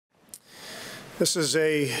This is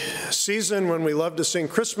a season when we love to sing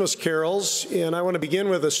Christmas carols, and I want to begin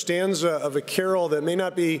with a stanza of a carol that may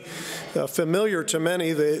not be familiar to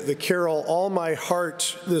many, the carol, "All My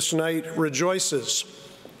Heart This Night Rejoices."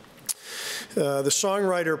 The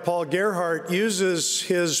songwriter Paul Gerhardt uses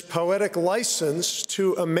his poetic license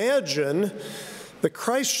to imagine the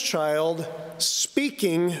Christ child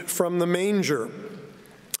speaking from the manger.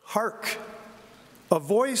 Hark! A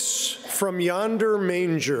voice from yonder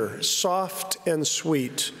manger, soft and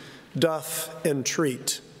sweet, doth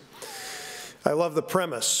entreat. I love the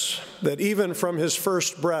premise that even from his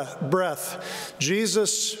first breath,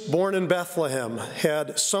 Jesus, born in Bethlehem,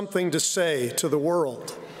 had something to say to the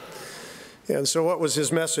world. And so what was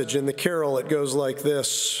his message? In the carol, it goes like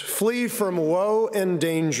this: "Flee from woe and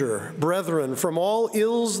danger, brethren, from all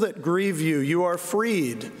ills that grieve you. You are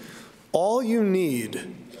freed. All you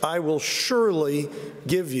need, I will surely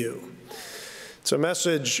give you." It's a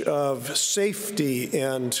message of safety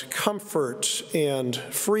and comfort and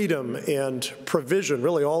freedom and provision,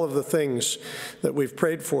 really all of the things that we've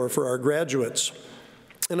prayed for our graduates.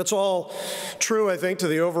 And it's all true, I think, to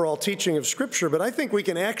the overall teaching of Scripture, but I think we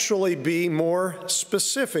can actually be more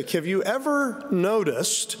specific. Have you ever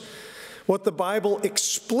noticed what the Bible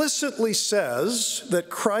explicitly says that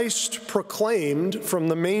Christ proclaimed from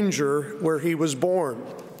the manger where he was born?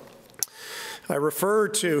 I refer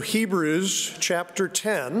to Hebrews chapter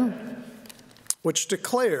 10, which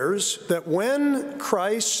declares that when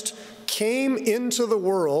Christ came into the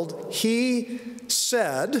world, he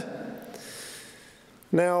said.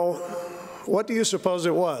 Now, what do you suppose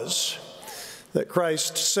it was that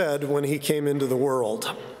Christ said when he came into the world?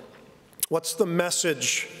 What's the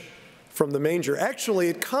message from the manger? Actually,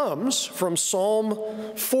 it comes from Psalm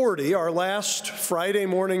 40, our last Friday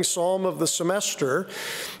morning psalm of the semester.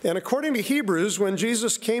 And according to Hebrews, when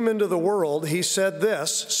Jesus came into the world, he said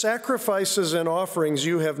this: "Sacrifices and offerings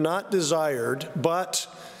you have not desired, but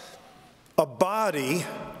a body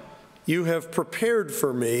you have prepared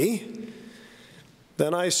for me.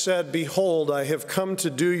 Then I said, behold, I have come to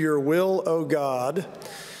do your will, O God,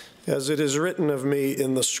 as it is written of me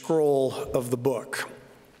in the scroll of the book."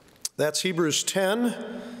 That's Hebrews 10,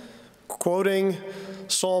 quoting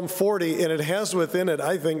Psalm 40, and it has within it,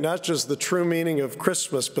 I think, not just the true meaning of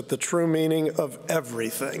Christmas, but the true meaning of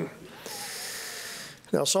everything.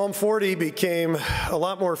 Now, Psalm 40 became a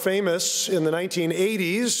lot more famous in the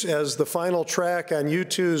 1980s as the final track on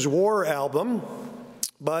U2's War album.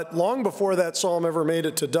 But long before that psalm ever made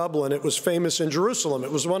it to Dublin, it was famous in Jerusalem.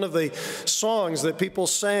 It was one of the songs that people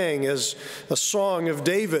sang as a song of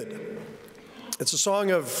David. It's a song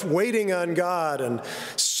of waiting on God and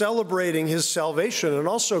celebrating his salvation and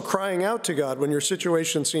also crying out to God when your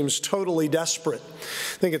situation seems totally desperate.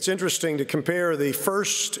 I think it's interesting to compare the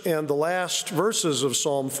first and the last verses of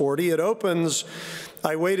Psalm 40. It opens,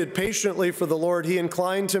 "I waited patiently for the Lord. He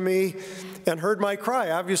inclined to me and heard my cry."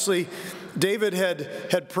 Obviously, David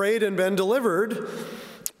had prayed and been delivered,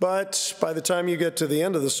 but by the time you get to the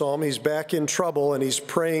end of the psalm, he's back in trouble and he's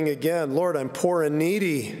praying again. "Lord, I'm poor and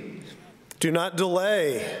needy. Do not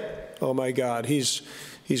delay." Oh my God, he's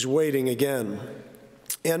waiting again.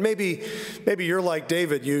 And maybe you're like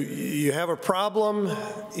David. You have a problem,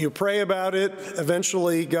 you pray about it,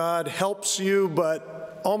 eventually God helps you,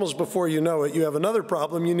 but almost before you know it, you have another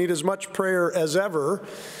problem. You need as much prayer as ever.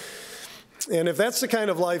 And if that's the kind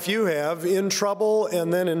of life you have, in trouble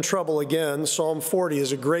and then in trouble again, Psalm 40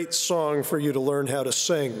 is a great song for you to learn how to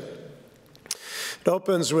sing. It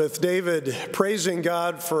opens with David praising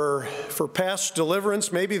God for past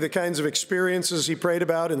deliverance, maybe the kinds of experiences he prayed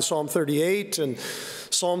about in Psalm 38 and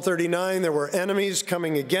Psalm 39. There were enemies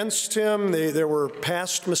coming against him. There were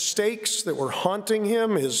past mistakes that were haunting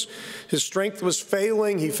him. His strength was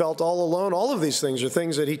failing. He felt all alone. All of these things are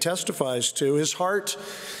things that he testifies to. His heart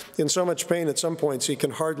in so much pain at some points he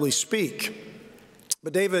can hardly speak.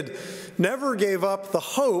 But David never gave up the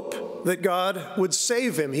hope that God would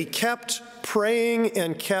save him. He kept praying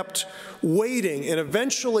and kept waiting, and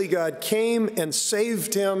eventually God came and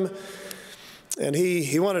saved him. And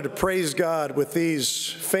he wanted to praise God with these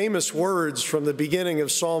famous words from the beginning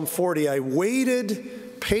of Psalm 40. "I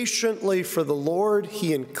waited patiently for the Lord.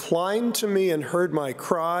 He inclined to me and heard my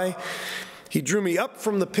cry. He drew me up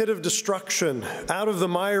from the pit of destruction, out of the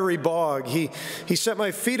miry bog. He set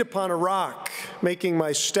my feet upon a rock, making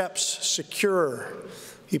my steps secure.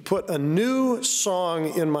 He put a new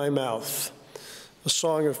song in my mouth, a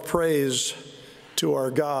song of praise to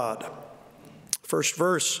our God." First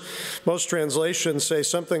verse, most translations say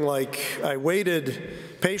something like, "I waited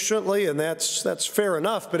patiently," and that's fair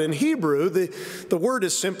enough. But in Hebrew, the word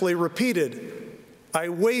is simply repeated. I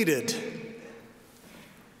waited.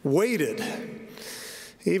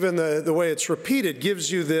 Even the way it's repeated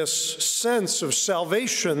gives you this sense of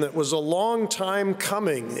salvation that was a long time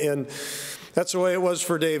coming. And that's the way it was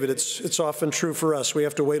for David. It's often true for us. We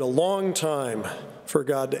have to wait a long time for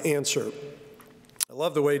God to answer. I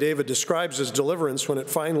love the way David describes his deliverance when it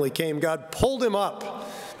finally came. God pulled him up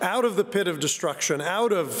out of the pit of destruction,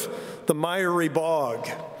 out of the miry bog.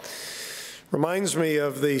 Reminds me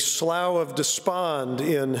of the Slough of Despond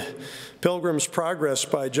in Pilgrim's Progress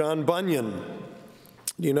by John Bunyan.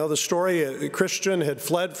 You know the story. A Christian had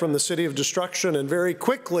fled from the city of destruction, and very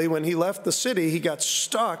quickly when he left the city, he got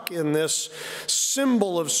stuck in this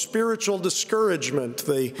symbol of spiritual discouragement,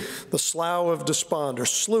 the Slough of Despond, or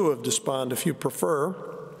Slough of Despond if you prefer.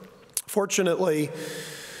 Fortunately,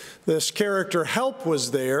 this character Help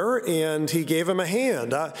was there, and he gave him a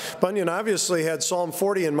hand. Bunyan obviously had Psalm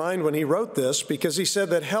 40 in mind when he wrote this, because he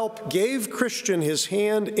said that Help gave Christian his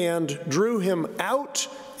hand and drew him out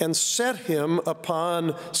and set him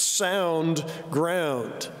upon sound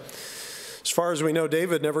ground. As far as we know,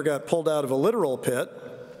 David never got pulled out of a literal pit.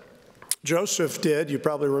 Joseph did. You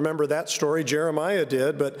probably remember that story. Jeremiah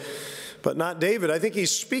did, but not David. I think he's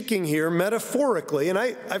speaking here metaphorically, and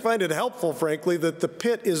I find it helpful, frankly, that the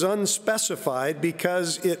pit is unspecified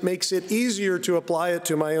because it makes it easier to apply it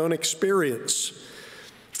to my own experience.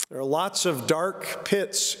 There are lots of dark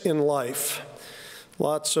pits in life,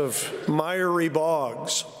 lots of miry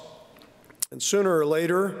bogs, and sooner or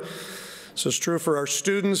later, this is true for our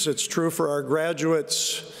students, it's true for our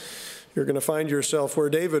graduates, you're going to find yourself where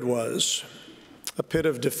David was, a pit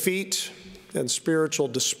of defeat and spiritual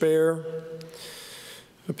despair,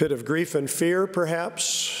 a pit of grief and fear,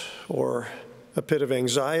 perhaps, or a pit of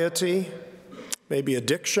anxiety, maybe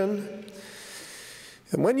addiction.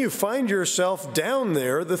 And when you find yourself down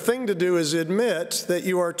there, the thing to do is admit that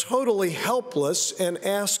you are totally helpless and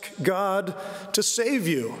ask God to save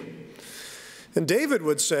you. And David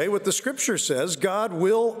would say what the scripture says, God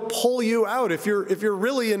will pull you out. If you're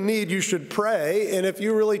really in need, you should pray. And if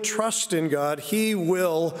you really trust in God, he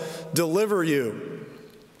will deliver you.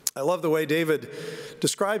 I love the way David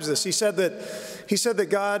describes this. He said that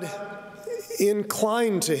God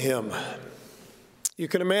inclined to him. You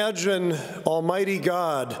can imagine Almighty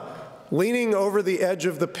God leaning over the edge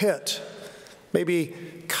of the pit, maybe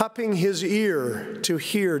cupping his ear to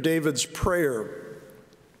hear David's prayer.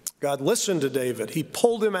 God listened to David. He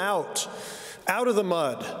pulled him out of the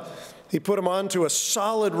mud. He put him onto a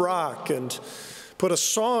solid rock and put a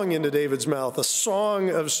song into David's mouth, a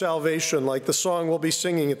song of salvation, like the song we'll be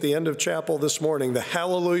singing at the end of chapel this morning, the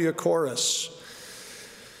Hallelujah Chorus.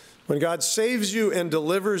 When God saves you and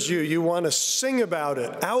delivers you, you want to sing about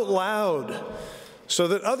it out loud so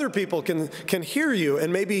that other people can hear you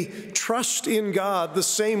and maybe trust in God the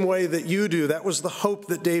same way that you do. That was the hope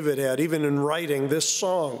that David had, even in writing this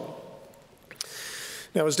song.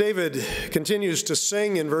 Now, as David continues to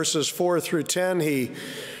sing in verses 4 through 10, he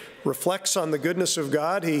reflects on the goodness of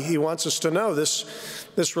God. He wants us to know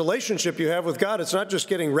this relationship you have with God, it's not just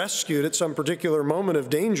getting rescued at some particular moment of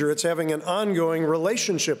danger, it's having an ongoing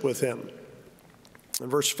relationship with him. In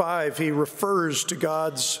verse 5, he refers to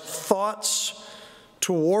God's thoughts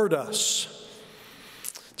toward us.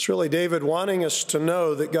 It's really David wanting us to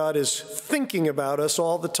know that God is thinking about us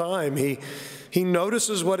all the time. He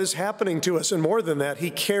notices what is happening to us, and more than that, he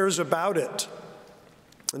cares about it.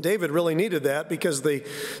 And David really needed that because the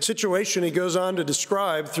situation he goes on to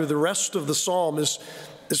describe through the rest of the psalm is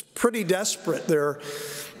pretty desperate. There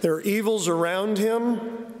are evils around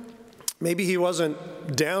him. Maybe he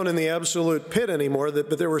wasn't down in the absolute pit anymore,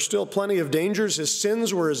 but there were still plenty of dangers. His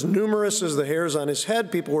sins were as numerous as the hairs on his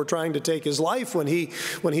head. People were trying to take his life. When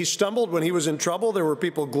he stumbled, when he was in trouble, there were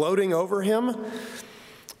people gloating over him.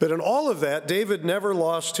 But in all of that, David never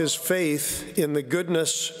lost his faith in the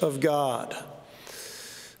goodness of God.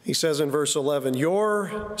 He says in verse 11,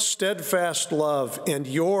 your steadfast love and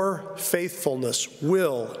your faithfulness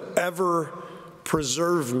will ever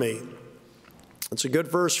preserve me. It's a good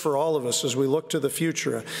verse for all of us as we look to the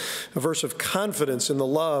future, a verse of confidence in the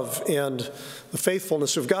love and the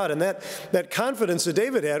faithfulness of God. And that confidence that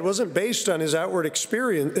David had wasn't based on his outward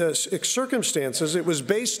circumstances. It was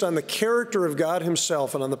based on the character of God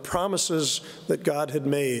himself and on the promises that God had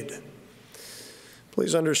made.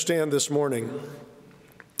 Please understand this morning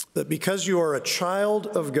that because you are a child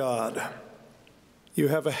of God, you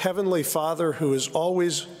have a heavenly Father who is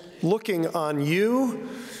always looking on you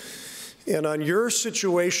and on your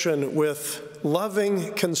situation with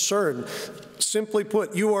loving concern. Simply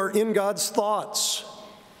put, you are in God's thoughts.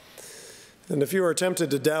 And if you are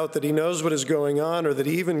tempted to doubt that he knows what is going on or that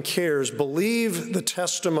he even cares, believe the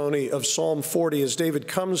testimony of Psalm 40. As David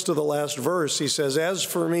comes to the last verse, he says, "As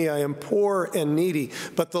for me, I am poor and needy,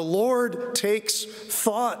 but the Lord takes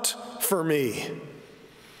thought for me."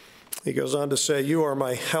 He goes on to say, "You are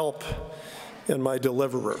my help and my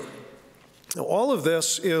deliverer." Now, all of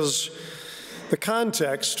this is the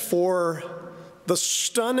context for the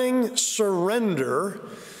stunning surrender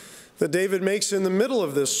that David makes in the middle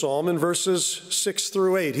of this psalm in verses 6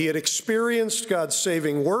 through 8. He had experienced God's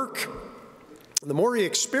saving work. The more he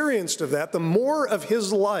experienced of that, the more of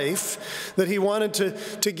his life that he wanted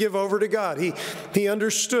to give over to God. He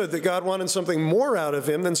understood that God wanted something more out of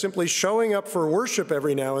him than simply showing up for worship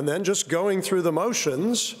every now and then, just going through the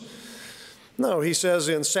motions. No, he says,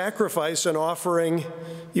 in sacrifice and offering,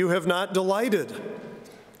 you have not delighted.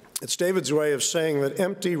 It's David's way of saying that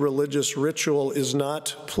empty religious ritual is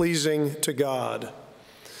not pleasing to God.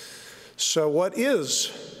 So what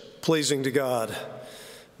is pleasing to God?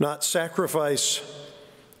 Not sacrifice,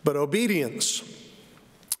 but obedience.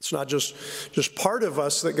 It's not just part of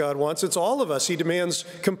us that God wants, it's all of us. He demands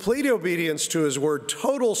complete obedience to his word,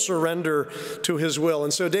 total surrender to his will.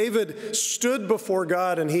 And so David stood before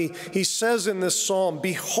God and he says in this psalm,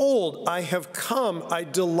 "Behold, I have come, I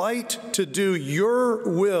delight to do your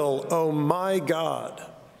will, O my God."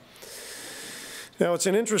 Now it's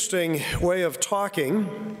an interesting way of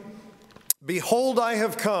talking. Behold, I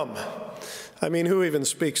have come. I mean, who even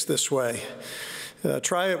speaks this way?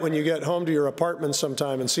 Try it when you get home to your apartment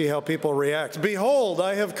sometime and see how people react. Behold,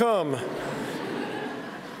 I have come.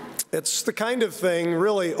 It's the kind of thing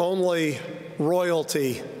really only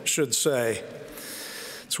royalty should say.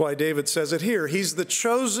 That's why David says it here. He's the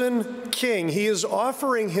chosen king. He is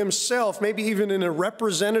offering himself, maybe even in a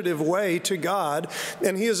representative way, to God,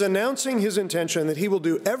 and he is announcing his intention that he will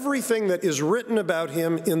do everything that is written about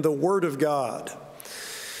him in the Word of God.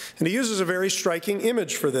 And he uses a very striking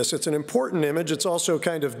image for this. It's an important image. It's also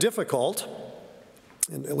kind of difficult,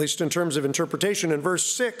 at least in terms of interpretation. In verse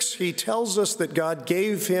 6, he tells us that God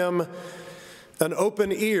gave him an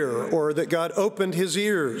open ear, or that God opened his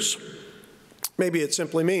ears. Maybe it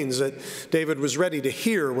simply means that David was ready to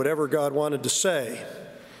hear whatever God wanted to say.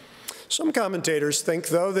 Some commentators think,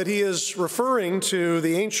 though, that he is referring to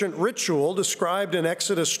the ancient ritual described in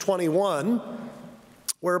Exodus 21,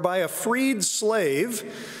 whereby a freed slave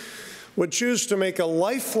would choose to make a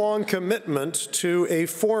lifelong commitment to a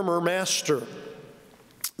former master.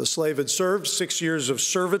 The slave had served 6 years of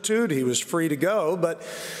servitude. He was free to go, but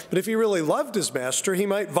if he really loved his master, he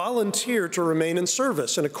might volunteer to remain in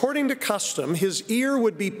service. And according to custom, his ear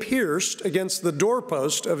would be pierced against the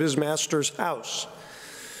doorpost of his master's house.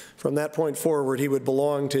 From that point forward, he would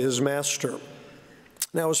belong to his master.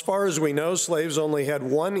 Now, as far as we know, slaves only had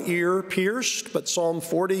one ear pierced, but Psalm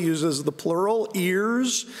 40 uses the plural,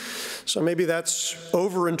 ears. So maybe that's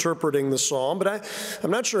over-interpreting the psalm, but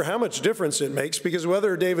I'm not sure how much difference it makes, because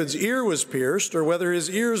whether David's ear was pierced or whether his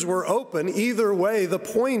ears were open, either way, the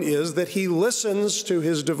point is that he listens to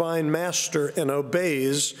his divine master and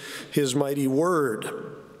obeys his mighty word.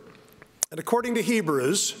 And according to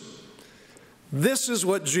Hebrews, this is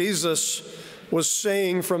what Jesus was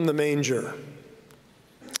saying from the manger.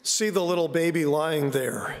 See the little baby lying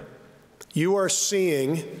there. You are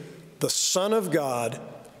seeing the Son of God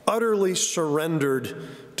utterly surrendered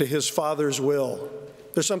to his Father's will.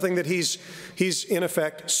 There's something that he's in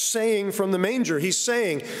effect saying from the manger. He's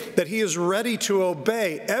saying that he is ready to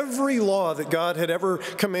obey every law that God had ever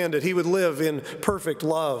commanded. He would live in perfect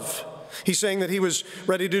love. He's saying that he was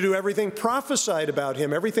ready to do everything prophesied about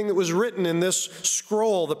him, everything that was written in this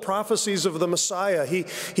scroll, the prophecies of the Messiah.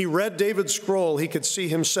 He read David's scroll. He could see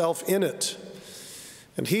himself in it.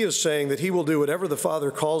 And he is saying that he will do whatever the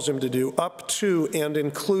Father calls him to do, up to and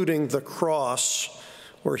including the cross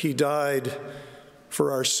where he died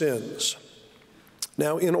for our sins.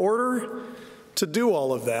 Now, in order to do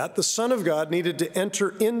all of that, the Son of God needed to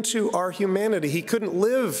enter into our humanity. He couldn't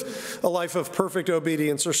live a life of perfect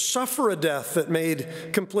obedience or suffer a death that made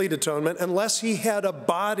complete atonement unless he had a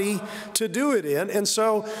body to do it in. And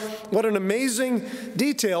so, what an amazing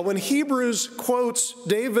detail. When Hebrews quotes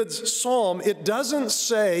David's psalm, it doesn't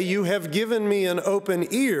say, "You have given me an open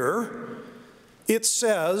ear." It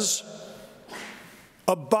says,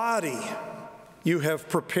 "A body you have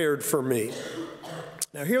prepared for me."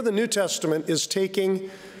 Now here the New Testament is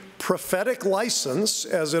taking prophetic license,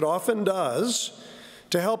 as it often does,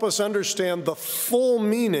 to help us understand the full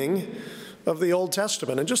meaning of the Old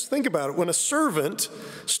Testament. And just think about it. When a servant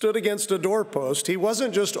stood against a doorpost, he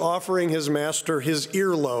wasn't just offering his master his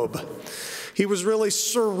earlobe. He was really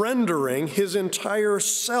surrendering his entire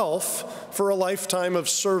self for a lifetime of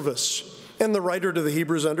service. And the writer to the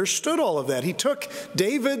Hebrews understood all of that. He took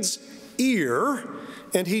David's ear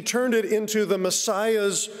and he turned it into the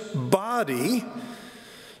Messiah's body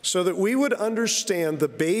so that we would understand the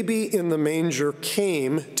baby in the manger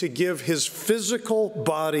came to give his physical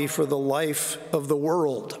body for the life of the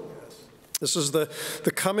world. This is the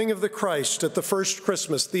coming of the Christ at the first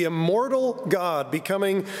Christmas, the immortal God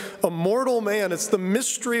becoming a mortal man. It's the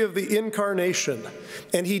mystery of the incarnation.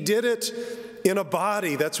 And he did it in a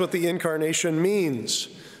body. That's what the incarnation means.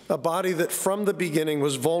 A body that from the beginning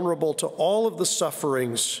was vulnerable to all of the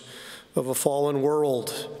sufferings of a fallen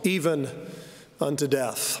world, even unto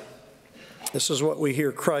death. This is what we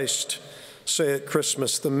hear Christ say at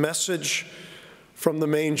Christmas, the message from the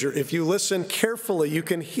manger. If you listen carefully, you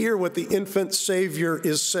can hear what the infant Savior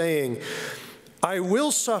is saying. I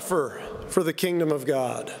will suffer for the kingdom of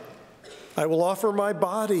God. I will offer my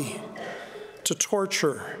body to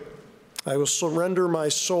torture. I will surrender my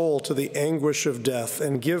soul to the anguish of death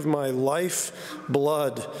and give my life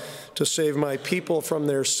blood to save my people from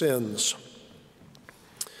their sins.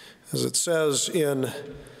 As it says in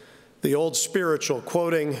the old spiritual,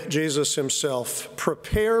 quoting Jesus himself,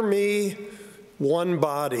 prepare me one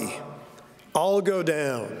body. I'll go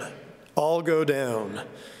down. I'll go down.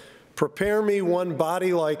 Prepare me one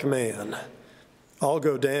body like man. I'll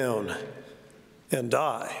go down and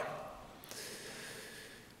die.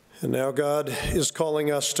 And now God is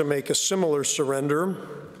calling us to make a similar surrender,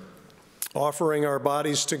 offering our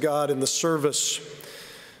bodies to God in the service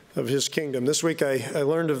of his kingdom. This week I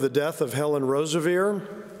learned of the death of Helen Roseveare,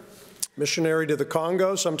 missionary to the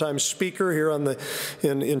Congo, sometimes speaker here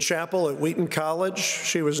in chapel at Wheaton College.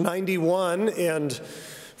 She was 91, and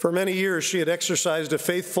for many years she had exercised a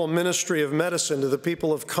faithful ministry of medicine to the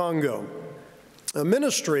people of Congo, a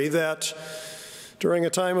ministry that during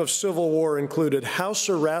a time of civil war included house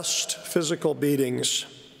arrest, physical beatings,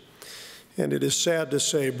 and it is sad to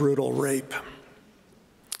say brutal rape.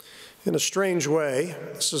 In a strange way,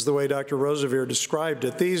 this is the way Dr. Roseveare described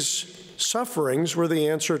it, these sufferings were the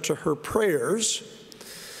answer to her prayers,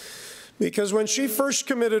 because when she first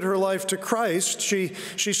committed her life to Christ, she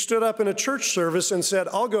stood up in a church service and said,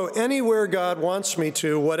 I'll go anywhere God wants me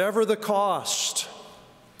to, whatever the cost.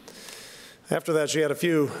 After that, she had a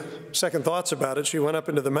few second thoughts about it. She went up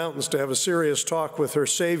into the mountains to have a serious talk with her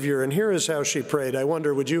Savior, and here is how she prayed. I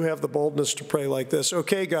wonder, would you have the boldness to pray like this?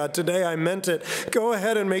 Okay, God, today I meant it. Go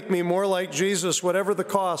ahead and make me more like Jesus, whatever the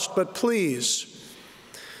cost, but please,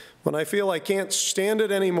 when I feel I can't stand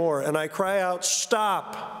it anymore and I cry out,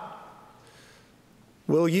 stop,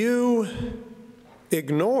 will you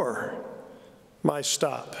ignore my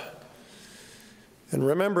stop? And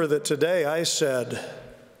remember that today I said,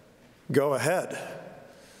 go ahead.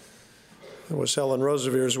 It was Helen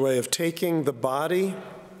Roseveare's way of taking the body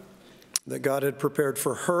that God had prepared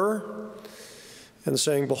for her and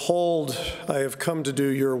saying, behold, I have come to do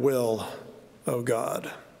your will, O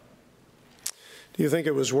God. Do you think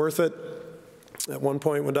it was worth it? At one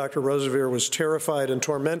point when Dr. Roseveare was terrified and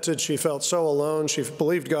tormented, she felt so alone. She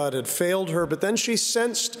believed God had failed her, but then she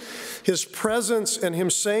sensed his presence and him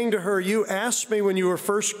saying to her, you asked me when you were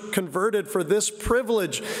first converted for this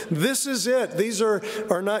privilege. This is it. These are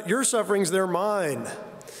not your sufferings, they're mine.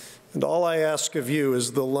 And all I ask of you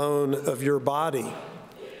is the loan of your body.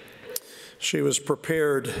 She was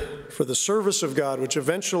prepared for the service of God, which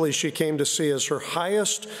eventually she came to see as her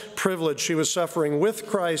highest privilege. She was suffering with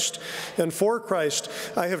Christ and for Christ.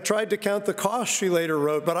 I have tried to count the cost, she later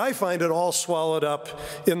wrote, but I find it all swallowed up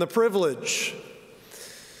in the privilege.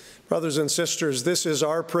 Brothers and sisters, this is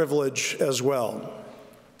our privilege as well,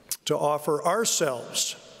 to offer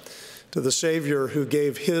ourselves to the Savior who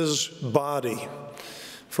gave his body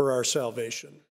for our salvation.